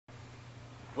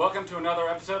Welcome to another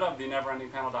episode of the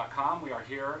NeverEndingPanel.com. We are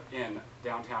here in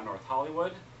downtown North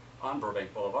Hollywood on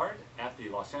Burbank Boulevard at the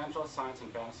Los Angeles Science and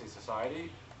Fantasy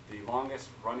Society, the longest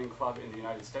running club in the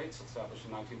United States, established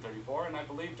in 1934, and I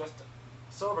believe just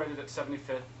celebrated its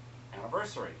 75th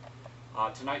anniversary.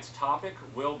 Tonight's topic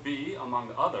will be,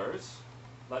 among others,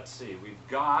 let's see, we've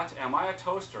got, am I a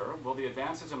toaster? Will the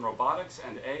advances in robotics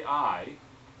and AI,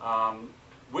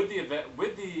 with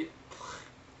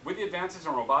the advances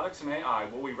in robotics and AI,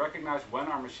 will we recognize when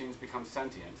our machines become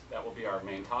sentient? That will be our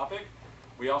main topic.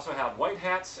 We also have white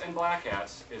hats and black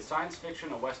hats. Is science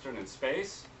fiction a Western in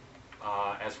space?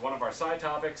 As one of our side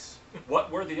topics,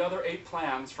 what were the other 8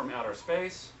 plans from outer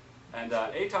space? And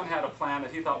Eitan had a plan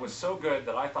that he thought was so good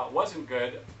that I thought wasn't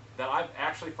good, that I've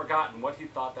actually forgotten what he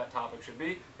thought that topic should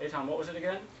be. Eitan, what was it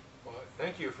again? Well,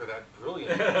 thank you for that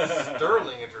brilliant,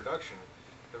 sterling introduction.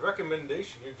 The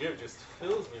recommendation you give just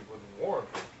fills me with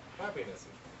warmth and happiness,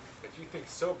 and that you think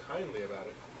so kindly about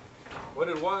it. What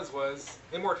it was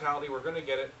immortality. We're going to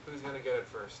get it. Who's going to get it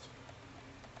first?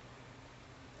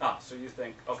 So you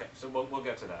think, okay, so we'll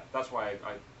get to that. That's why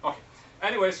okay.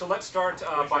 Anyway, so let's start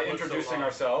by introducing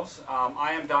ourselves.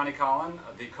 I am Donnie Collin,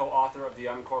 the co-author of The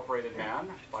Unincorporated Man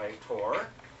by Tor.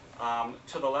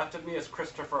 To the left of me is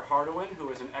Christopher Hardawin, who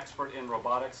is an expert in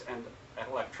robotics and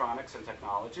electronics and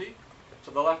technology. To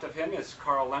the left of him is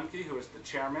Carl Lemke, who is the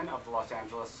chairman of the Los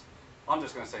Angeles, I'm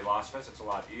just going to say LOSFES, it's a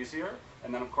lot easier.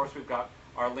 And then of course we've got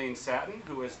Arlene Satin,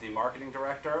 who is the marketing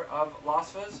director of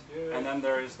LOSFES. Yeah. And then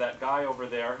there is that guy over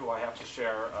there who I have to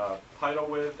share a title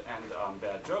with and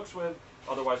bad jokes with,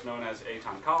 otherwise known as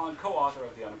Eitan Collin, co-author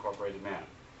of The Unincorporated Man.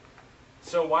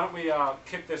 So why don't we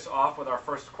kick this off with our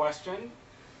first question.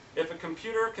 If a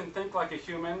computer can think like a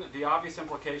human, the obvious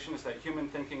implication is that human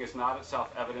thinking is not itself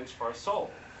evidence for a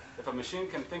soul. If a machine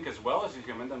can think as well as a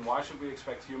human, then why should we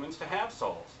expect humans to have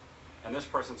souls? And this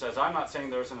person says, I'm not saying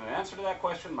there isn't an answer to that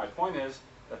question. My point is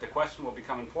that the question will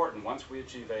become important once we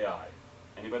achieve AI.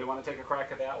 Anybody want to take a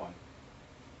crack at that one?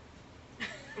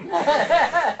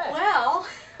 Well,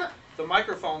 The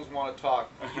microphones want to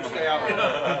talk. You stay out.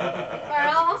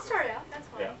 well, I'll start out. That's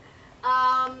fine.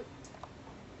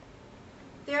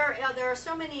 Yeah. There are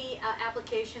so many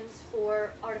applications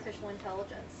for artificial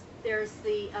intelligence. There's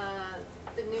the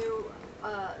new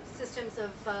systems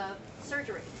of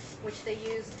surgery, which they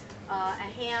use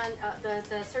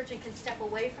the surgeon can step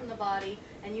away from the body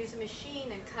and use a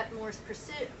machine and cut more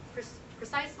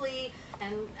precisely,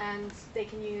 and they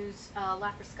can use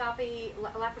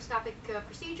laparoscopic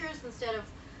procedures instead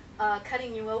of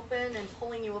cutting you open and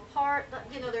pulling you apart.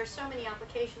 You know, there's so many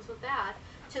applications with that,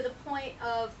 to the point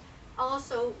of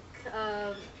also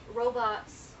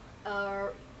robots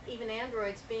or even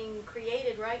androids being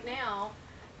created right now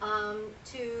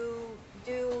to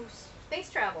do space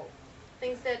travel,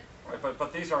 things that. Right,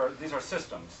 but these are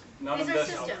systems. None These of are this.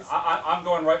 systems. I'm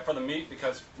going right for the meat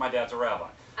because my dad's a rabbi.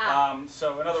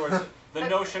 So in other words, the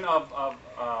notion of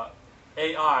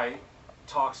AI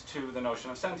talks to the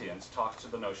notion of sentience, talks to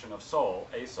the notion of soul,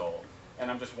 a soul, and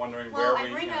I'm just wondering where we.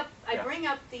 I bring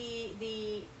up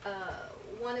the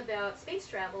one about space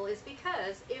travel is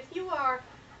because if you are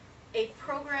a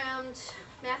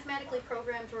mathematically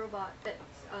programmed robot that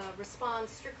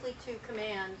responds strictly to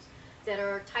commands that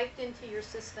are typed into your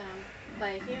system by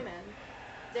a human,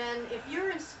 then if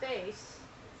you're in space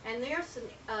and there's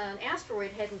an asteroid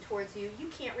heading towards you, you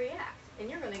can't react and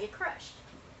you're going to get crushed.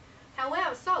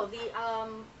 However, so the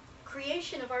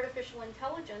creation of artificial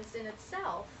intelligence in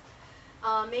itself,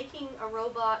 making a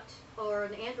robot or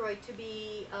an android to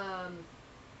be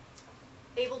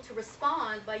able to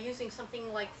respond by using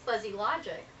something like fuzzy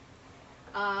logic,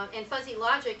 and fuzzy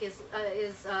logic is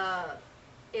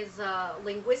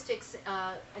linguistics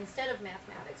instead of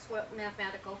mathematics.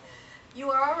 Mathematical. You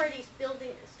are already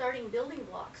starting building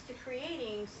blocks to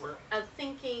creating a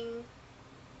thinking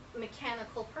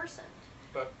mechanical person.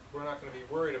 But we're not going to be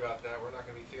worried about that. We're not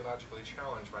going to be theologically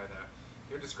challenged by that.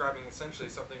 You're describing essentially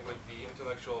something with the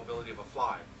intellectual ability of a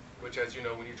fly, which, as you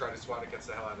know, when you try to swat it, gets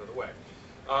the hell out of the way.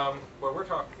 What we're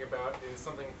talking about is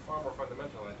something far more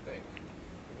fundamental, I think.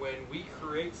 When we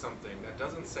create something that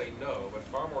doesn't say no, but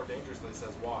far more dangerously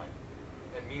says why,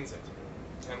 and means it,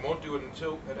 and won't do it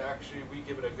until we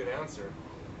give it a good answer,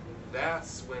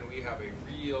 that's when we have a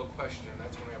real question.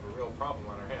 That's when we have a real problem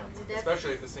on our hands.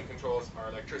 Especially if this thing controls our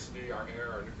electricity, our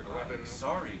air, our nuclear weapons.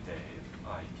 Sorry, Dave,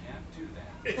 I can't do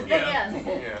that.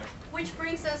 Yeah. Which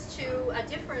brings us to a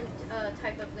different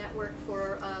type of network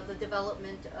for the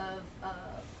development of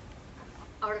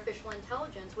artificial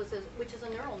intelligence, which is a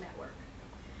neural network.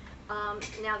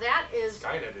 Now that is...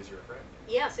 Skynet is your friend.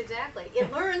 Yes, exactly.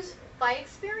 It learns by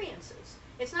experiences.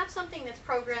 It's not something that's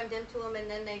programmed into them and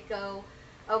then they go,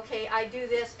 okay, I do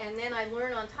this and then I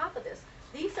learn on top of this.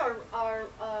 These are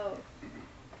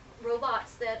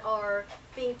robots that are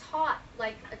being taught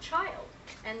like a child,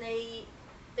 and they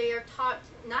are taught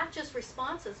not just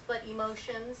responses but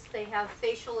emotions. They have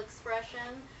facial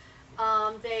expression.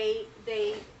 They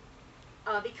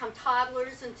become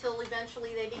toddlers until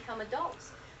eventually they become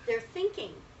adults. They're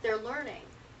thinking, they're learning,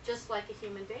 just like a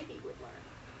human baby would learn.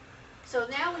 So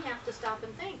now we have to stop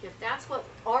and think, if that's what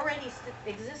already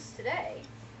exists today,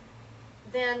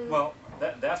 then... Well,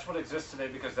 that's what exists today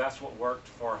because that's what worked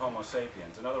for Homo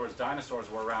sapiens. In other words, dinosaurs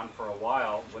were around for a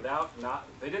while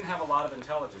they didn't have a lot of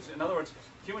intelligence. In other words,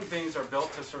 human beings are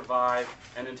built to survive,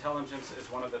 and intelligence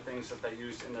is one of the things that they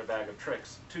used in their bag of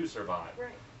tricks to survive.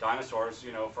 Right. Dinosaurs,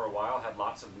 for a while had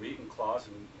lots of meat and claws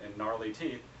and gnarly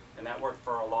teeth, and that worked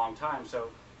for a long time. So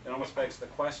it almost begs the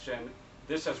question,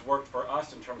 this has worked for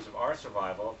us in terms of our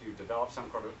survival. If you develop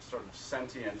some sort of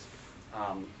sentient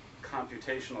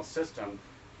computational system,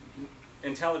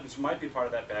 intelligence might be part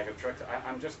of that bag of tricks.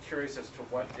 I'm just curious as to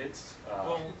what its,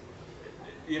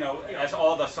 as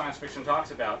all the science fiction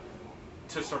talks about,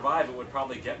 to survive it would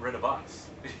probably get rid of us.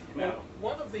 Well,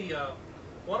 one of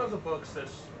the books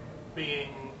that's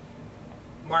being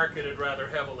marketed rather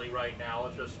heavily right now,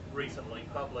 just recently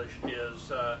published,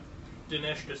 is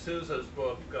Dinesh D'Souza's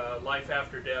book, Life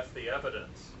After Death: The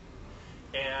Evidence,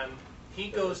 and he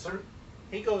goes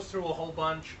through a whole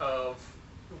bunch of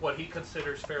what he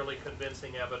considers fairly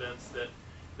convincing evidence that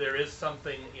there is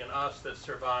something in us that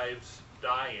survives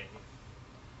dying,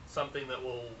 something that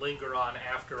will linger on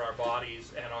after our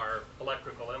bodies and our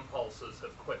electrical impulses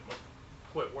have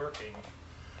quit working.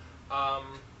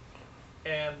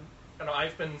 And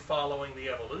I've been following the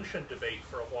evolution debate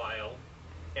for a while,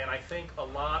 and I think a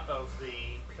lot of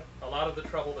the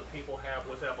trouble that people have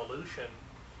with evolution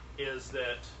is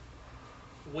that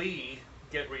we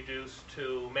get reduced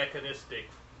to mechanistic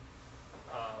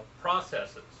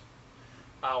processes.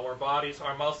 Our bodies,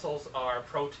 our muscles are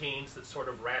proteins that sort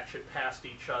of ratchet past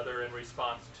each other in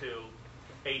response to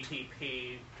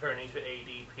ATP turning to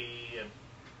ADP and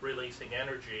releasing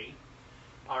energy.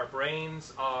 Our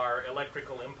brains are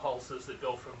electrical impulses that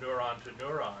go from neuron to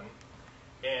neuron,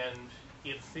 and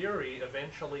in theory,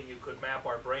 eventually you could map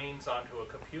our brains onto a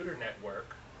computer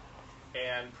network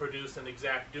and produce an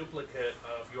exact duplicate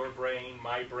of your brain,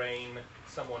 my brain,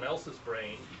 someone else's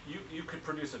brain. You could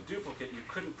produce a duplicate, you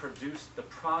couldn't produce the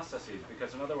processes,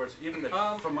 because in other words, even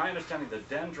from my understanding, the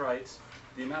dendrites,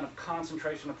 the amount of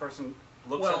concentration a person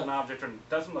looks at an object or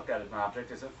doesn't look at an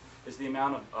object is the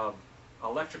amount of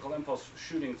electrical impulse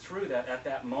shooting through that at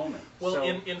that moment. Well, so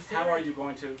in theory, how are you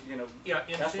going to,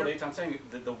 that's what Eitan's saying,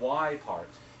 the why part.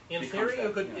 In theory,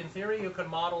 you could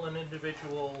model an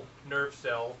individual nerve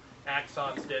cell,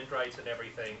 axons, dendrites, and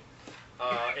everything.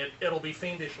 It'll be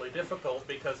fiendishly difficult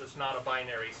because it's not a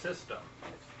binary system.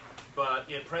 But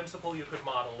in principle, you could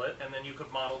model it, and then you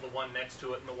could model the one next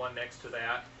to it and the one next to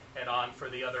that, and on for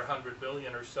the other 100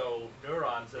 billion or so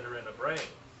neurons that are in a brain.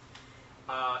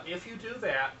 If you do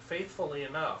that faithfully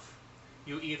enough,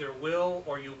 you either will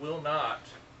or you will not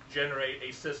generate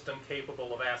a system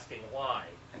capable of asking why.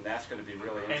 And that's going to be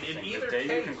really interesting. And in either the day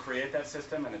case, you can create that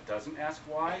system and it doesn't ask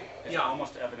why, it's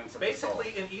almost evidence of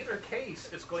basically, in either case,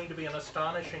 it's going to be an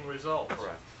astonishing result.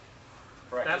 Correct.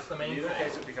 Correct. That's the main thing. In either thing.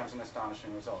 case, it becomes an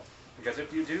astonishing result. Because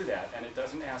if you do that and it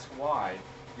doesn't ask why,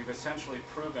 you've essentially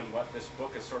proven what this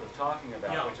book is sort of talking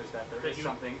about, which is that there is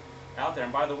something out there.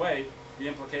 And by the way, the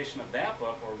implication of that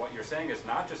book, or what you're saying, is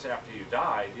not just after you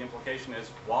die. The implication is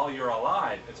while you're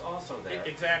alive, it's also there.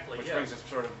 Exactly. Which brings us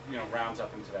sort of, rounds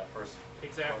up into that first.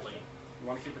 Exactly. Question. You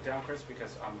want to keep it down, Chris?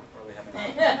 Because I'm really having.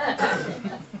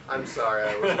 I'm sorry.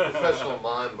 I was a professional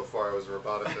mime before I was a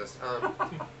roboticist.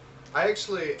 I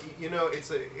actually,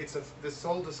 this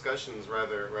whole discussion is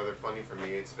rather funny for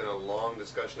me. It's been a long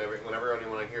discussion. Whenever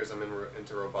anyone hears I'm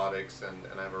into robotics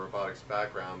and I have a robotics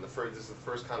background, this is the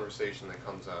first conversation that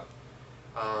comes up.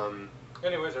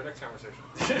 Anyways, our next conversation.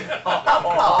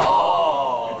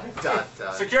 Oh.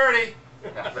 Security.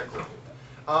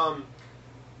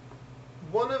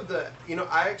 One of the,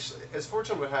 I actually, as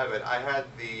fortune would have it, I had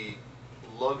the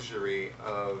luxury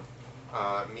of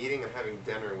meeting and having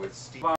dinner with Steve.